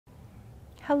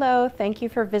Hello, thank you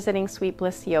for visiting Sweet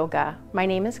Bliss Yoga. My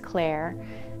name is Claire.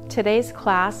 Today's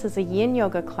class is a yin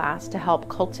yoga class to help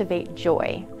cultivate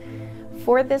joy.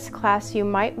 For this class, you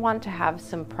might want to have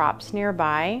some props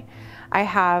nearby. I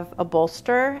have a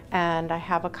bolster and I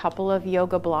have a couple of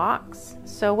yoga blocks.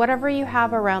 So whatever you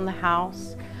have around the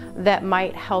house that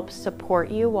might help support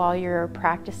you while you're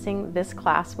practicing this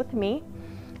class with me,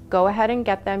 go ahead and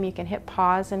get them. You can hit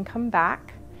pause and come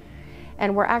back.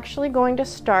 And we're actually going to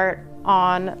start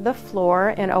on the floor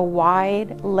in a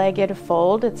wide-legged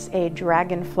fold. It's a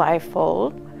dragonfly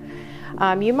fold.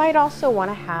 You might also want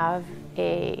to have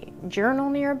a journal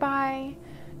nearby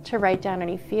to write down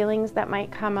any feelings that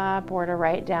might come up or to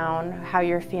write down how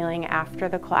you're feeling after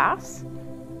the class.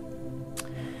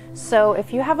 So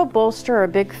if you have a bolster or a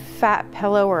big fat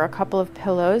pillow or a couple of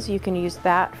pillows, you can use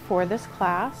that for this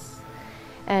class.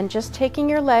 And just taking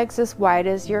your legs as wide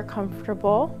as you're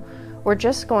comfortable, we're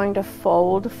just going to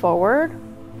fold forward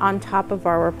on top of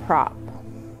our prop.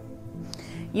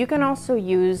 You can also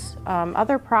use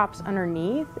other props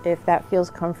underneath if that feels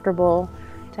comfortable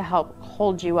to help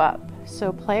hold you up.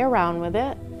 So play around with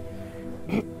it,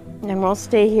 and we'll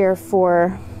stay here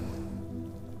for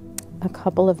a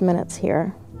couple of minutes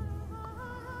here.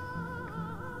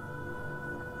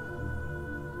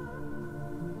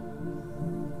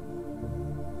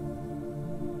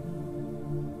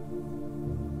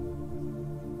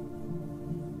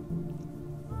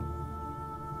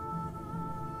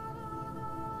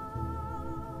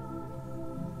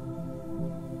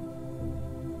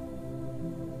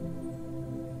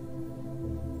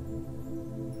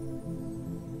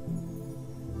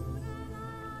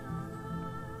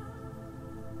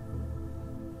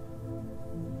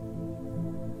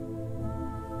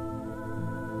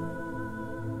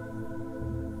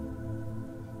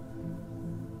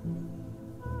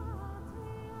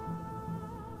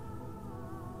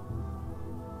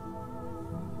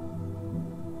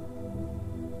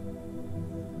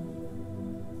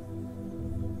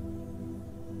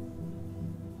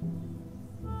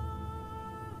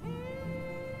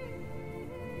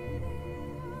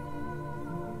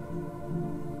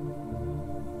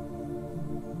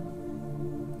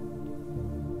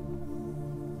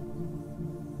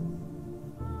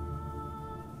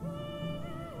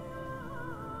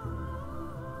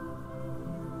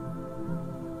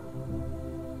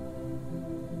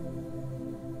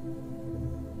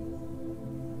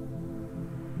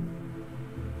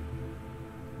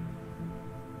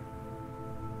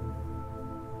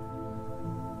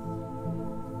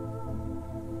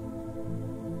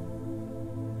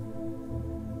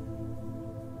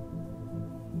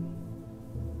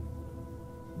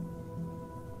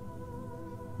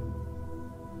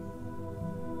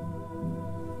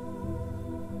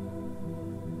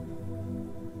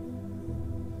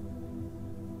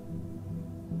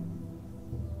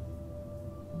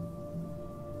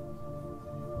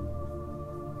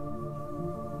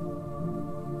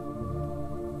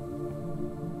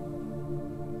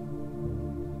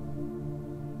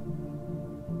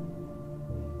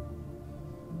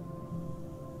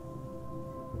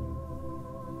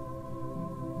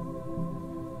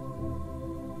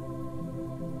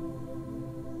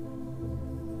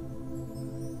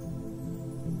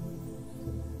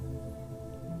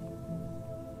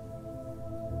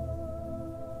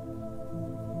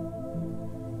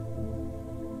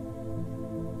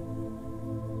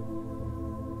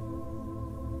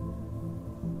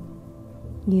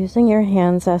 Using your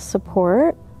hands as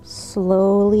support,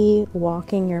 slowly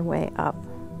walking your way up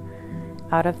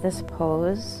out of this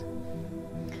pose.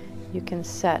 You can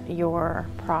set your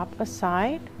prop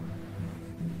aside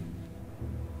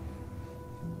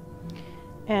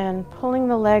and pulling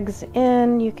the legs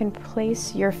in, you can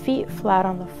place your feet flat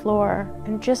on the floor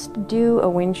and just do a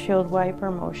windshield wiper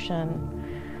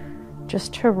motion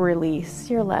just to release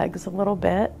your legs a little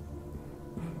bit.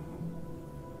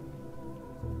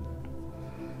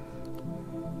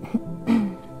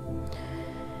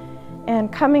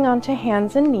 And coming onto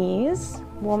hands and knees,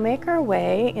 we'll make our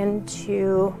way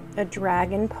into a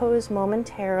dragon pose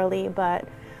momentarily, but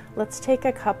let's take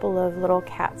a couple of little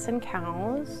cats and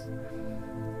cows.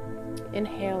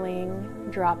 Inhaling,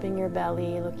 dropping your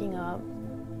belly, looking up.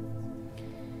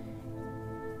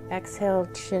 Exhale,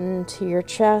 chin to your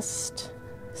chest,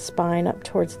 spine up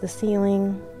towards the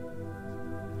ceiling.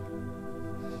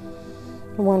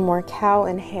 One more cow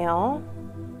inhale.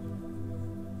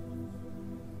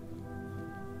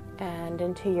 And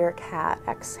into your cat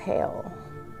exhale.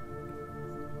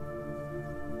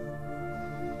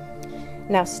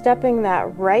 Now stepping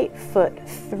that right foot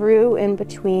through in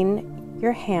between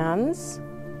your hands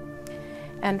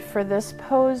And for this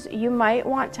pose, you might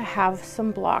want to have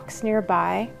some blocks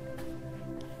nearby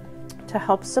to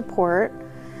help support.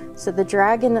 So the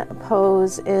dragon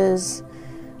pose is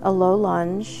a low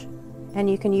lunge, and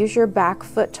you can use your back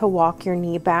foot to walk your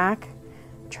knee back.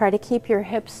 Try to keep your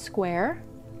hips square.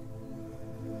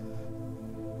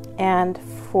 And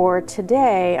for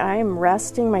today, I am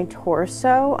resting my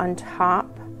torso on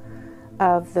top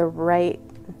of the right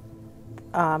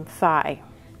thigh.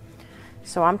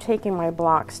 So I'm taking my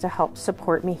blocks to help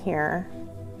support me here.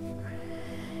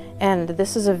 And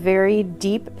this is a very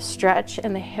deep stretch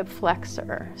in the hip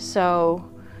flexor. So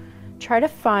try to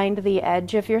find the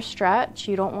edge of your stretch.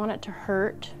 You don't want it to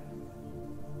hurt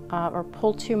or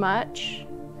pull too much.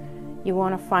 You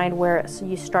want to find where so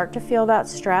you start to feel that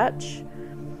stretch,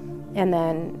 and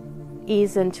then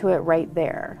ease into it right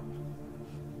there.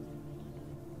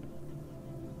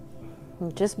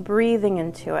 And just breathing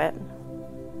into it.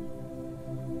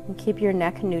 And keep your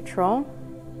neck neutral.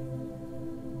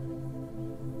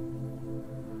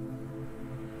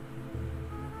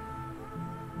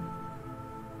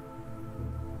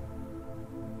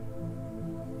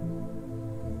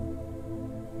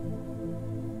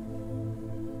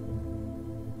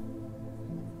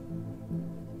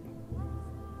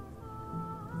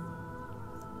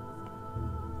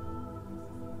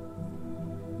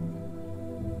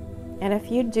 And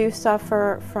if you do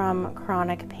suffer from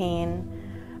chronic pain,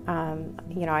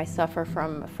 I suffer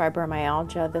from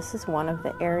fibromyalgia. This is one of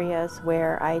the areas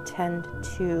where I tend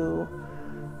to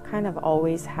kind of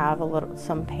always have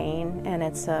some pain, and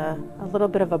it's a little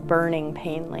bit of a burning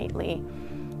pain lately.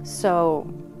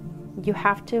 So you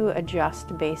have to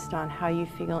adjust based on how you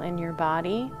feel in your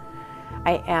body.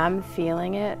 I am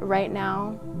feeling it right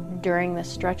now during the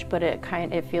stretch, but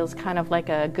it feels kind of like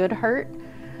a good hurt.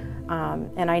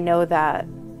 And I know that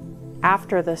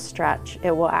after the stretch, it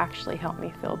will actually help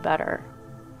me feel better.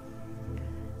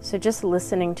 So just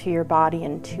listening to your body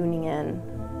and tuning in.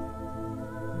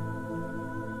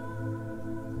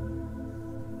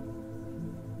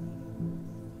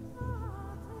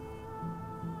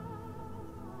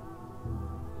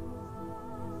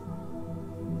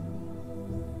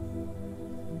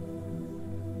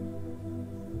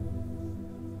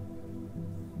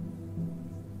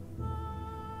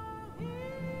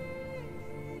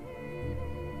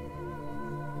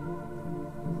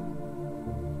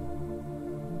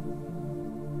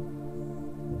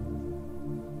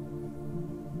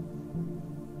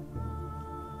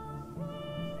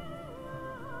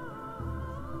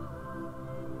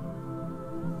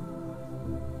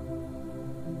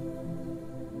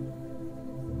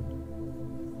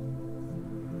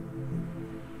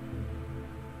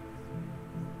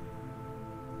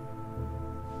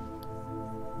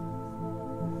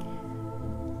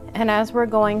 And as we're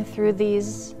going through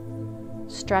these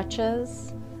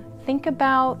stretches, think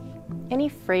about any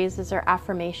phrases or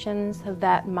affirmations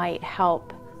that might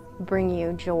help bring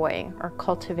you joy or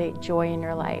cultivate joy in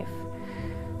your life.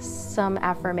 Some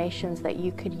affirmations that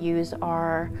you could use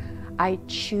are, I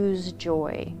choose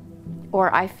joy,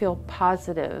 or I feel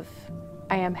positive,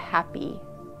 I am happy,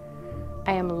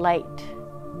 I am light.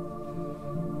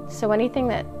 So anything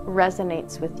that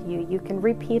resonates with you, you can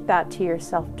repeat that to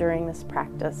yourself during this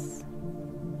practice.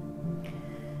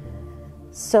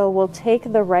 So we'll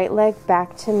take the right leg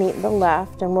back to meet the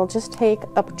left, and we'll just take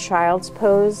up child's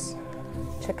pose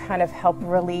to kind of help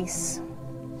release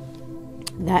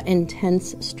that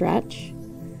intense stretch.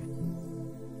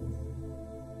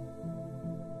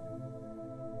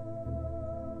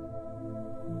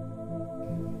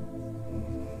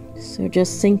 So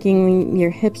just sinking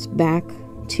your hips back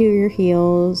to your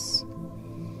heels,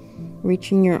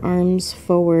 reaching your arms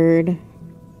forward.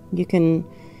 You can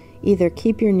either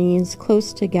keep your knees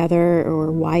close together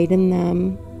or widen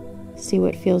them. See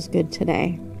what feels good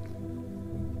today.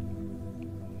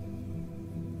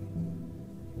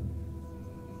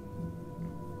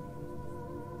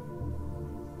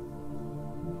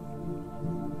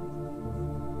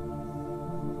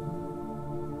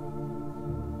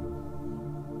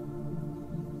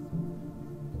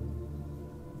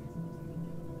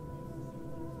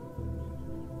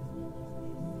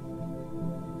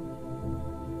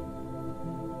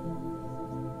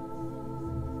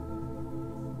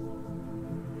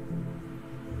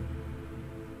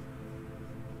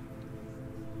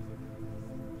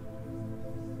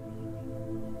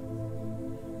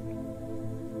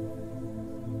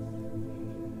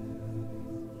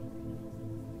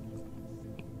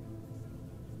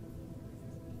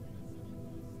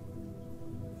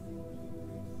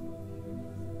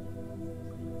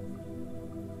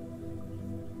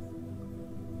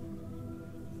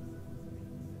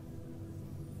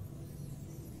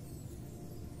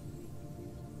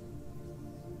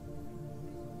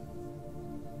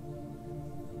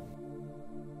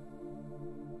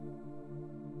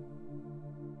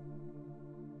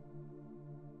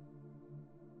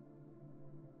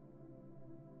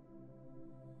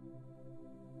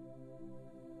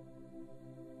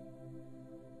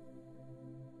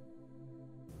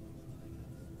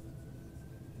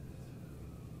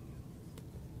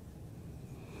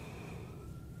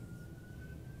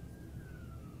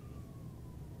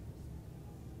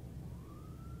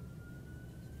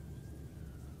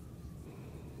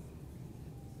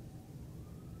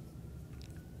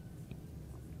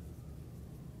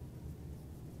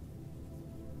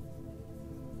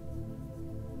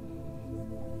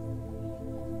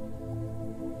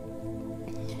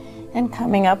 And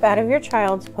coming up out of your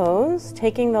child's pose,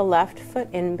 taking the left foot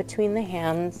in between the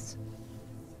hands,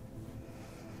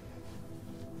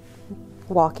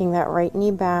 walking that right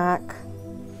knee back,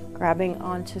 grabbing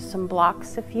onto some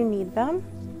blocks if you need them,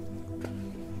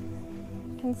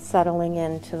 and settling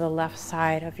into the left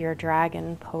side of your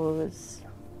dragon pose.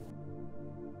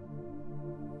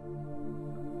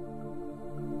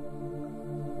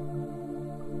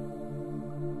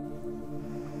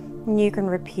 And you can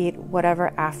repeat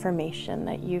whatever affirmation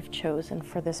that you've chosen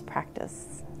for this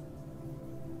practice.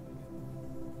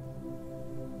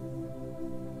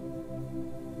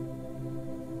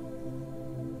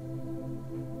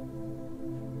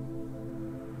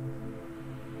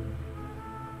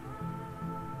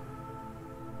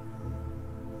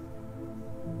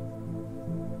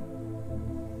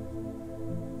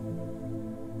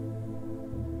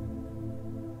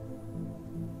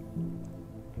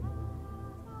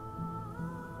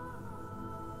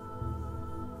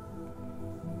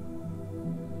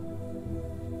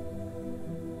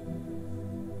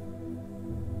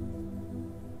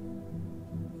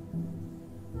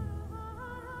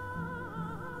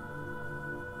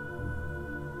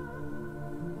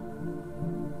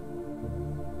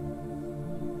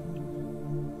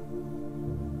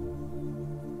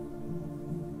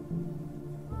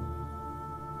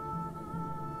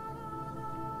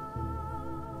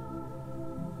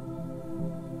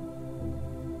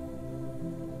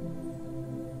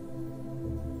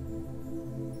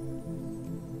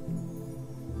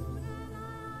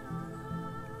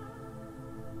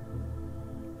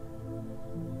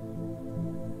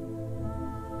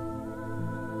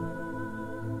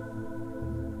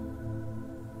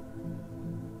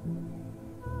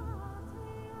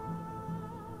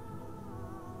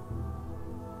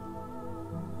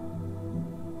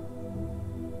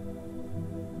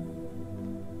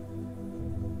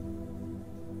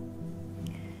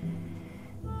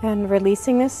 And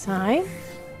releasing this side.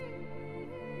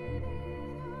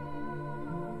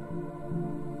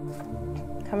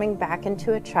 Coming back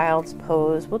into a child's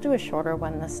pose. We'll do a shorter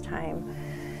one this time.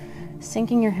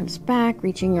 Sinking your hips back,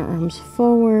 reaching your arms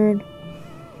forward.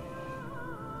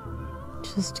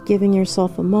 Just giving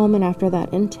yourself a moment after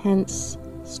that intense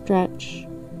stretch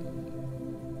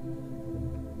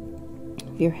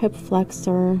of your hip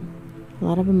flexor. A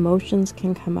lot of emotions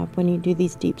can come up when you do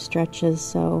these deep stretches,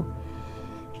 so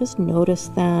just notice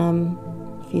them.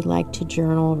 If you'd like to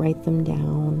journal, write them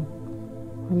down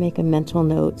or make a mental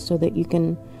note so that you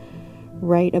can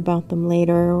write about them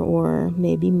later or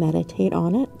maybe meditate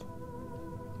on it.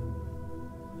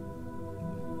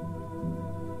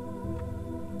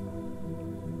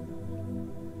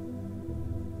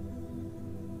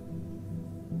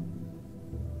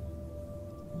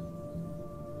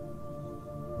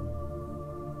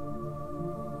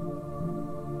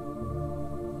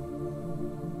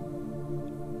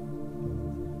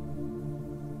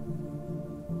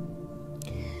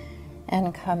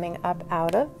 And coming up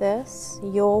out of this,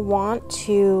 you'll want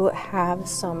to have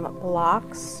some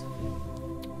blocks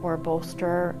or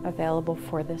bolster available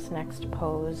for this next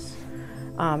pose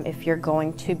if you're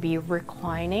going to be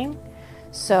reclining.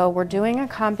 So we're doing a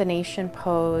combination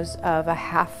pose of a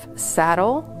half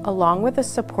saddle along with a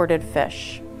supported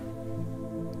fish.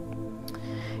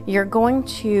 You're going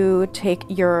to take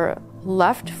your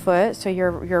left foot, so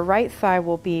your right thigh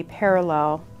will be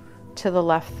parallel to the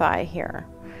left thigh here.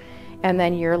 And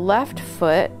then your left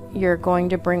foot, you're going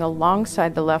to bring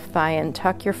alongside the left thigh and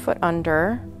tuck your foot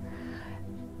under.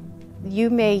 You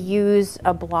may use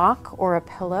a block or a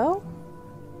pillow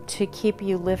to keep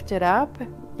you lifted up.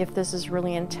 If this is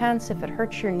really intense, if it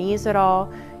hurts your knees at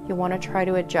all, you want to try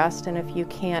to adjust. And if you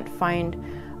can't find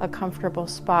a comfortable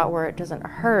spot where it doesn't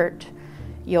hurt,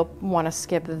 you'll want to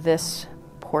skip this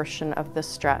portion of the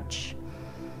stretch.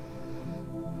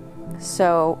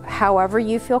 So however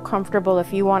you feel comfortable,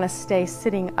 if you want to stay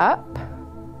sitting up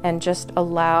and just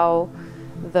allow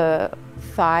the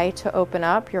thigh to open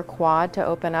up, your quad to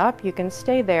open up, you can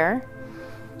stay there.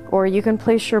 Or you can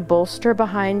place your bolster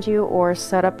behind you or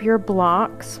set up your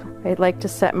blocks. I'd like to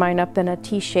set mine up in a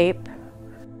T shape.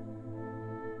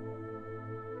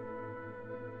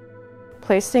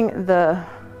 Placing the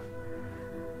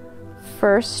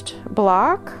first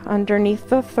block underneath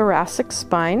the thoracic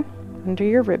spine, under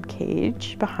your rib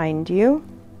cage behind you,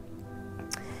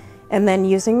 and then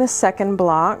using the second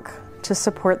block to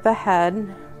support the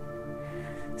head.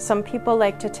 Some people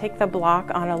like to take the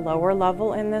block on a lower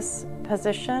level in this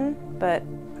position, but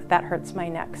that hurts my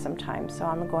neck sometimes, so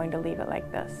I'm going to leave it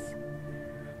like this.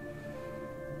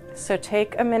 So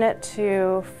take a minute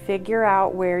to figure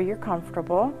out where you're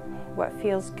comfortable. what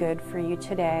feels good for you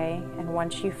today. And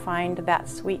once you find that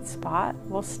sweet spot,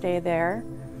 we'll stay there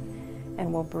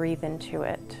and we'll breathe into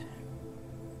it.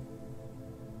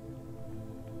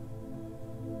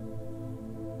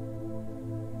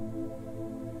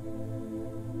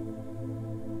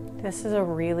 This is a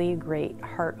really great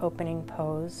heart-opening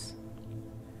pose,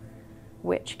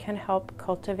 which can help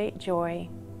cultivate joy.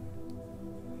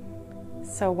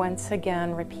 So once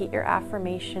again, repeat your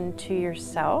affirmation to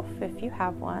yourself if you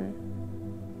have one.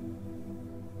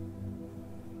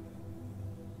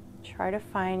 Try to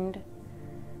find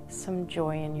some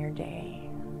joy in your day.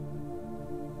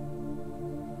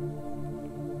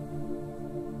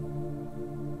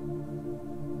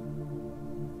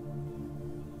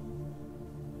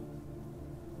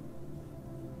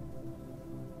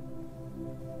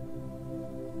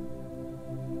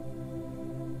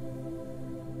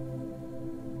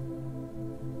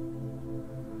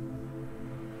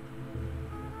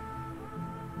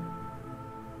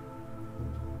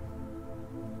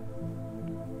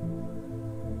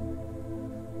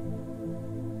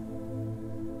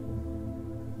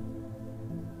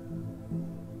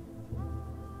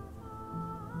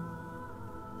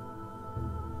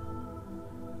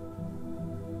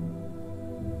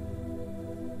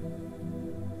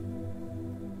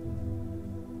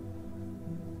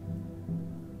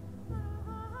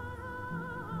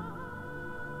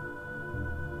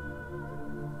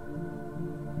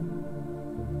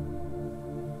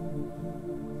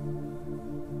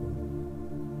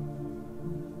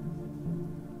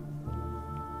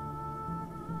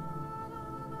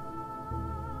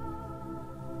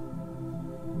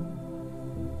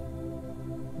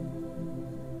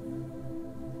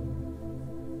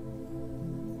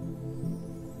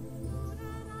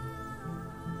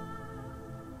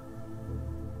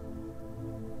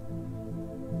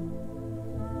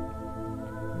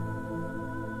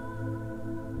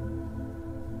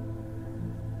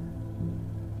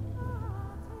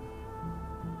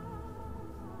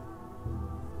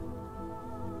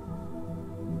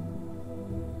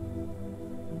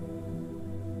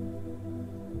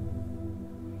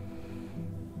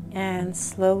 And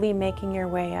slowly making your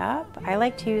way up. I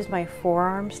like to use my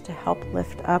forearms to help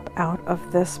lift up out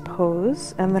of this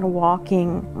pose, and then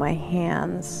walking my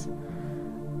hands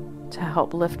to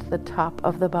help lift the top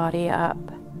of the body up.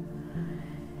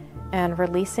 And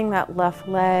releasing that left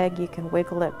leg, you can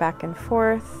wiggle it back and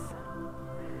forth.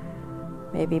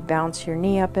 Maybe bounce your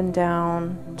knee up and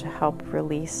down to help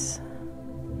release.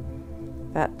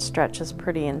 That stretch is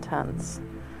pretty intense.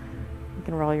 You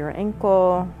can roll your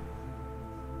ankle.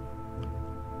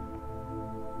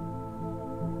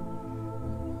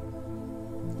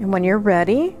 And when you're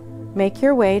ready, make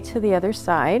your way to the other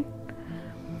side.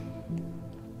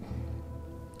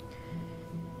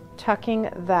 Tucking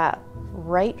that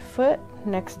right foot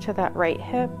next to that right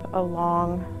hip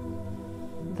along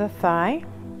the thigh,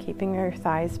 keeping your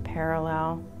thighs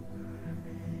parallel.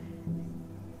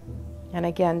 And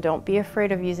again, don't be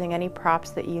afraid of using any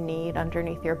props that you need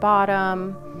underneath your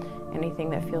bottom, anything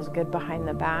that feels good behind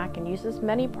the back, and use as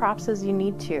many props as you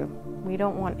need to. We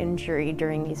don't want injury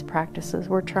during these practices.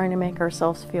 We're trying to make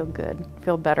ourselves feel good,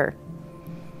 feel better,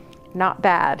 not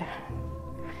bad.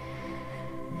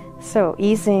 So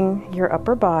easing your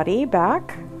upper body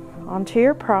back onto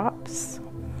your props.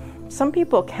 Some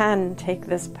people can take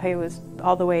this pose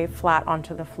all the way flat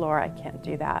onto the floor. I can't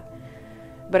do that.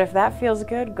 But if that feels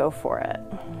good, go for it.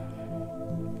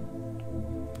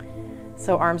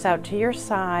 So arms out to your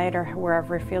side or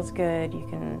wherever it feels good.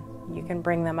 You can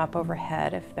bring them up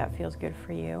overhead if that feels good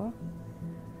for you.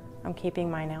 I'm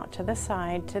keeping mine out to the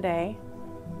side today.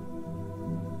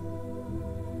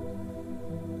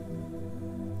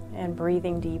 And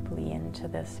breathing deeply into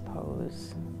this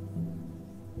pose.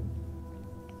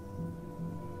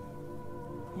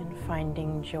 And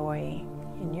finding joy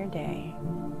in your day.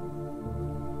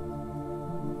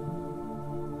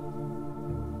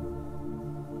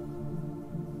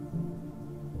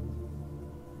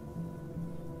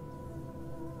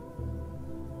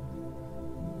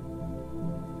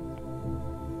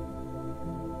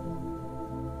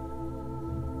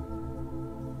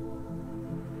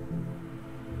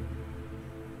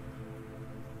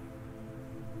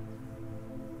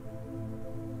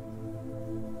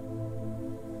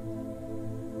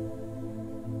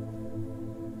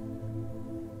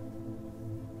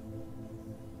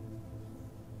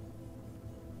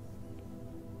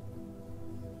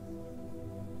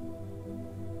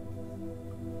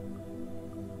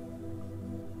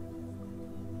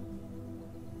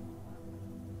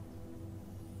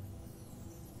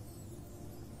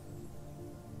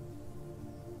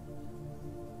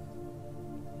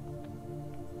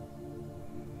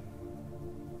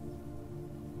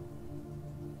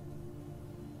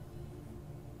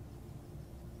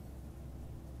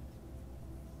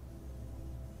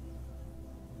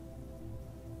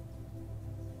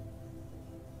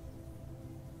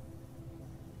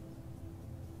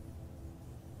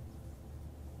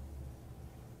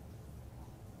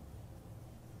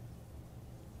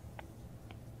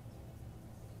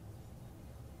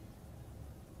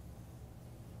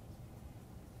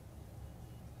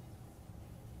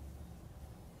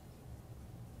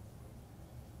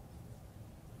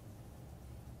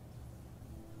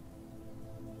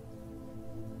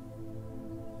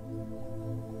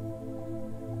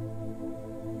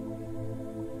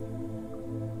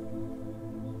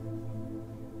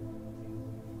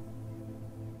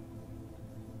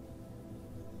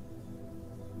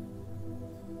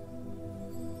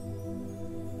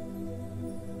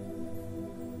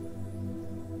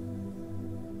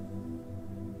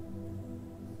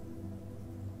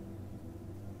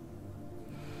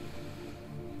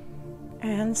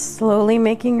 And slowly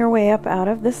making your way up out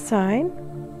of this side.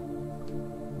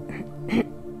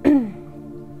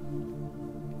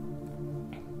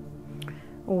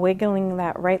 Wiggling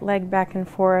that right leg back and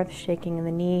forth, shaking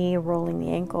the knee, rolling the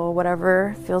ankle,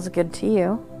 whatever feels good to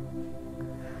you.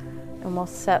 And we'll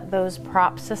set those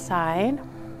props aside.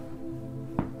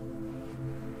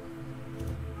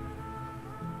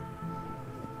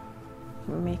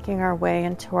 Making our way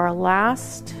into our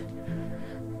last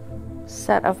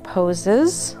set of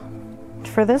poses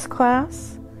for this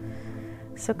class.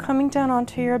 So coming down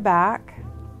onto your back,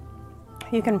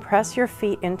 you can press your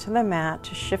feet into the mat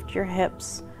to shift your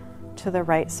hips to the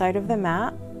right side of the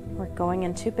mat. We're going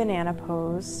into banana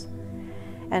pose.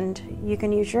 And you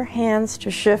can use your hands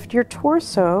to shift your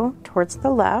torso towards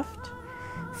the left.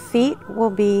 Feet will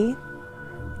be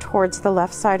towards the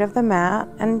left side of the mat,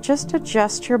 and just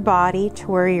adjust your body to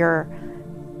where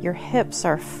your hips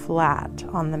are flat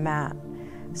on the mat.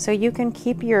 So you can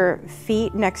keep your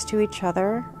feet next to each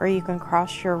other, or you can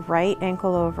cross your right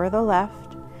ankle over the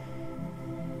left.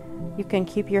 You can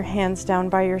keep your hands down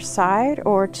by your side,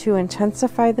 or to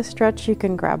intensify the stretch, you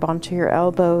can grab onto your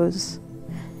elbows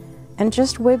and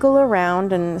just wiggle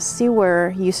around and see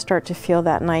where you start to feel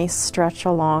that nice stretch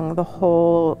along the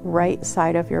whole right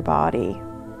side of your body.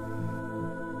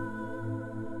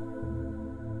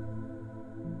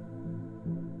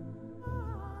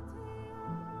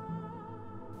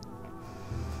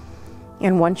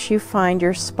 And once you find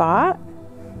your spot,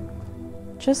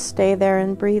 just stay there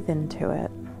and breathe into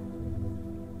it.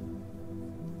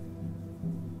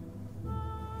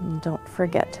 And don't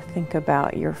forget to think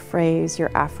about your phrase, your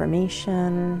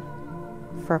affirmation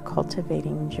for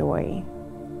cultivating joy.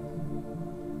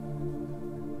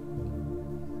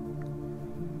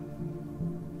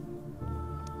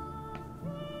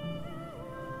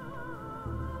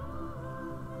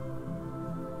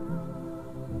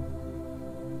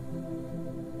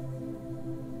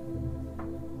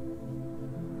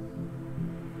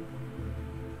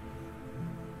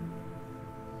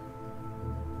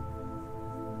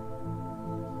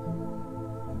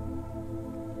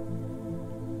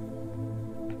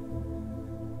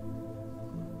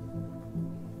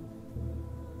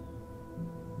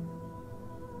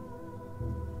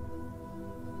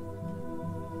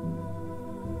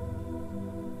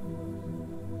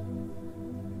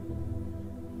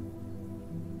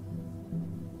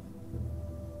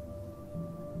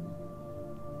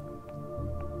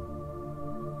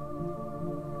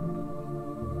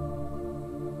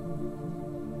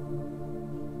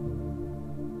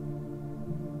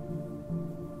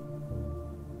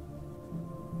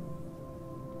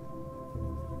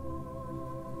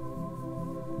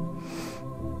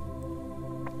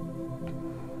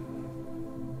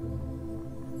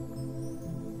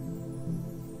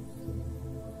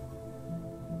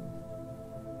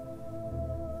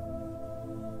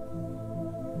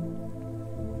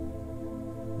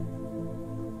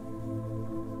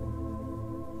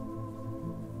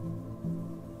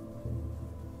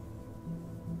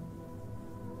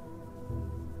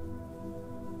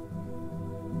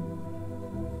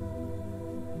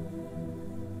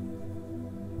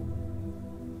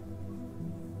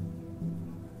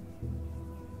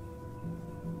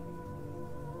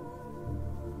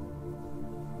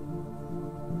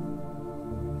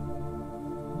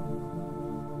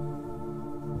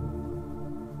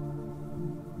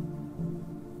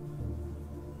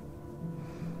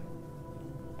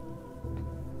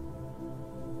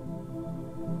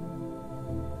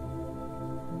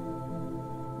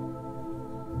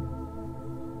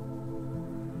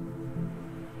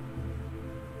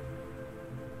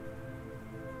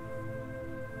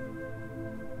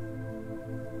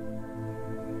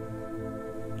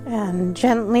 And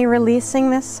gently releasing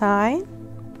this side,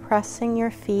 pressing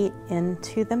your feet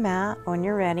into the mat when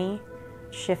you're ready,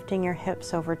 shifting your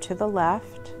hips over to the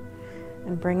left,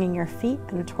 and bringing your feet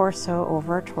and torso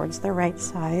over towards the right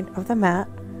side of the mat.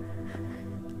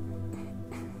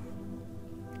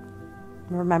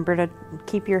 Remember to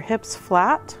keep your hips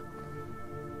flat.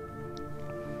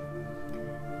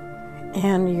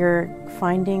 And you're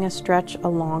finding a stretch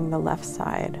along the left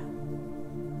side.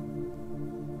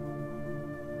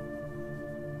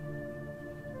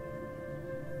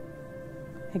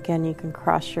 Again, you can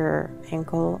cross your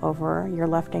ankle over, your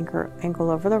left ankle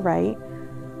over the right.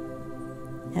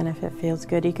 And if it feels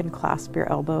good, you can clasp your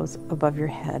elbows above your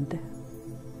head.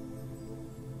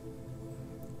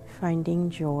 Finding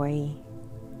joy.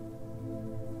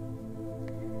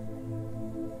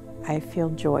 I feel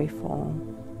joyful.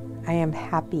 I am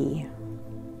happy.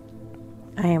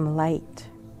 I am light.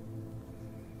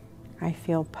 I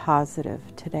feel positive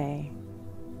today.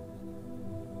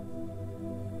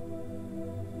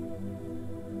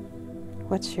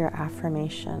 What's your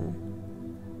affirmation?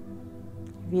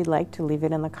 If you'd like to leave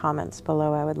it in the comments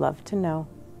below, I would love to know.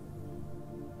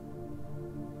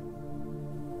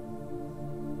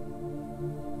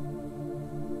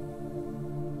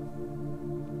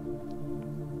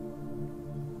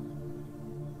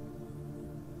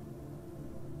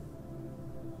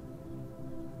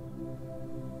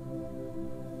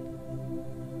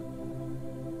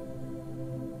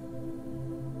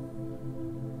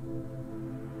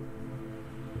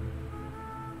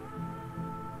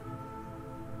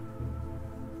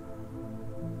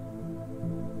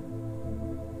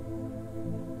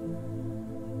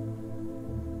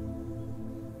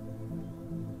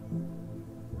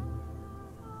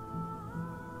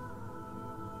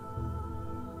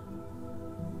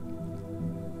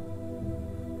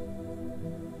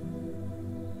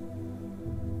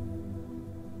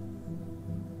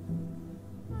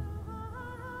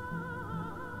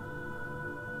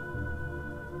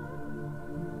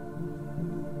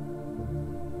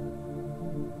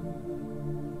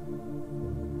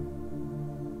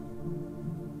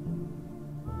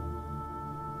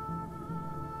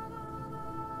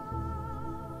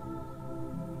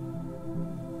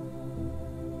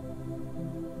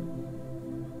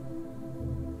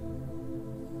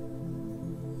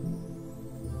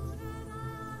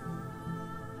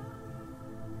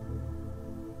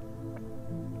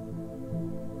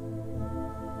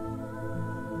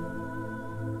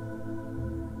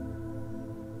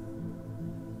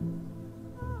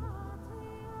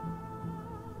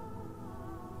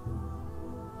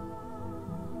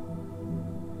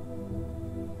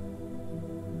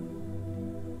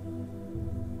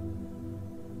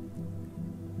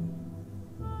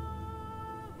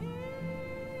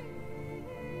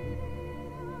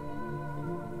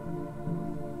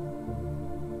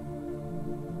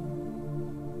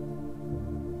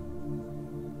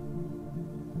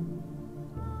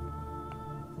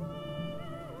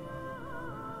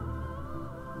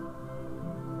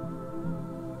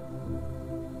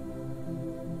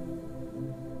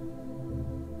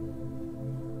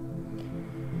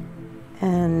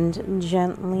 And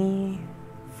gently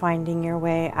finding your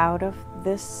way out of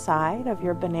this side of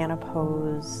your banana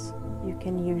pose. You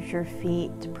can use your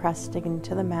feet pressed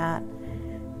into the mat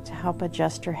to help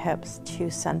adjust your hips to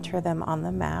center them on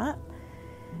the mat.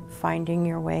 Finding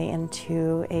your way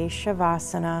into a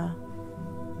Shavasana.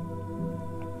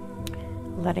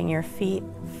 Letting your feet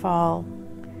fall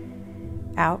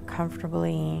out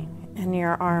comfortably and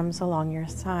your arms along your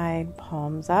side,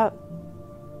 palms up.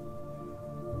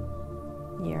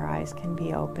 Your eyes can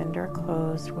be opened or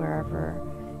closed wherever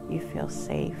you feel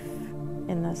safe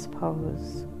in this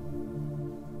pose.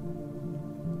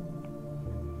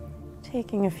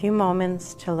 Taking a few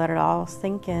moments to let it all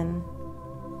sink in.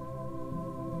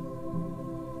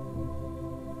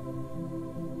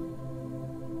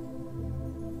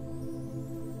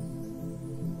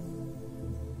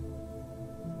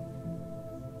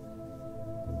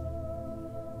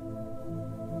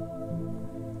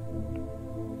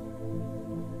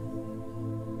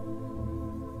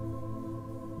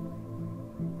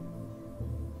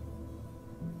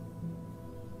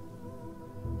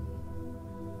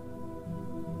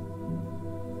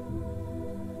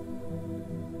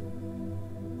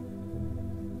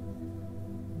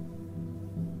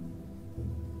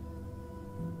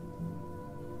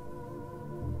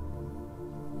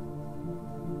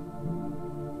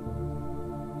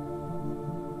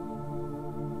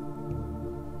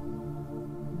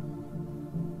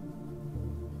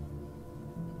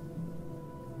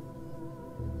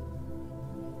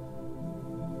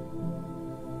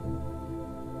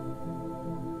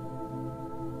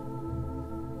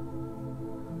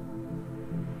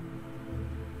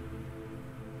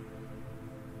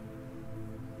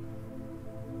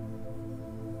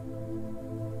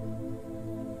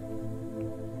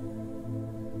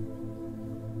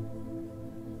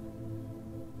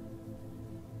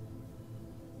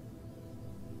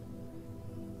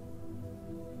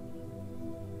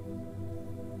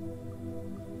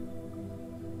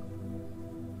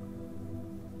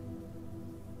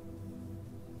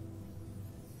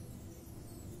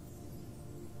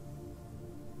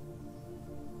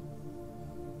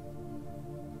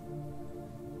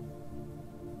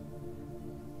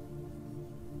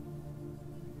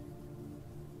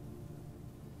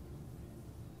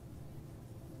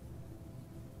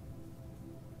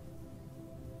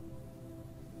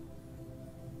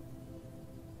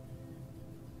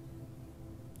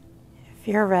 If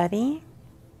you're ready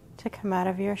to come out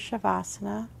of your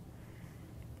Shavasana,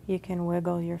 you can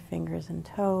wiggle your fingers and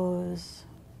toes.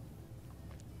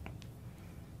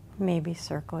 Maybe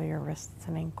circle your wrists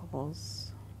and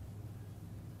ankles.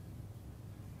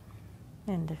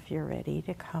 And if you're ready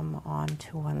to come on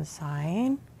to one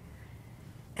side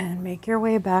and make your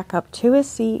way back up to a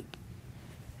seat.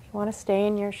 If you want to stay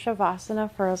in your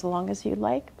Shavasana for as long as you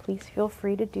like, please feel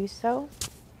free to do so.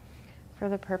 For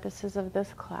the purposes of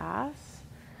this class,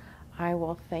 I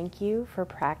will thank you for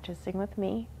practicing with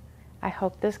me. I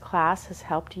hope this class has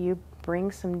helped you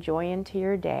bring some joy into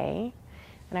your day,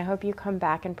 and I hope you come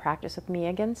back and practice with me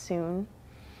again soon.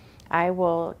 I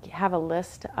will have a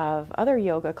list of other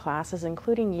yoga classes,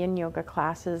 including yin yoga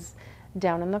classes,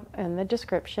 down in the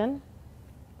description.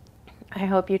 I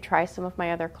hope you try some of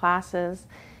my other classes,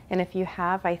 and if you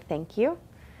have, I thank you.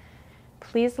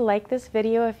 Please like this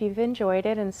video if you've enjoyed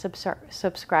it, and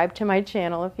subscribe to my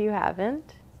channel if you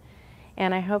haven't.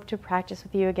 And I hope to practice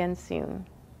with you again soon.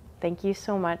 Thank you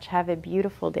so much. Have a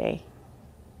beautiful day.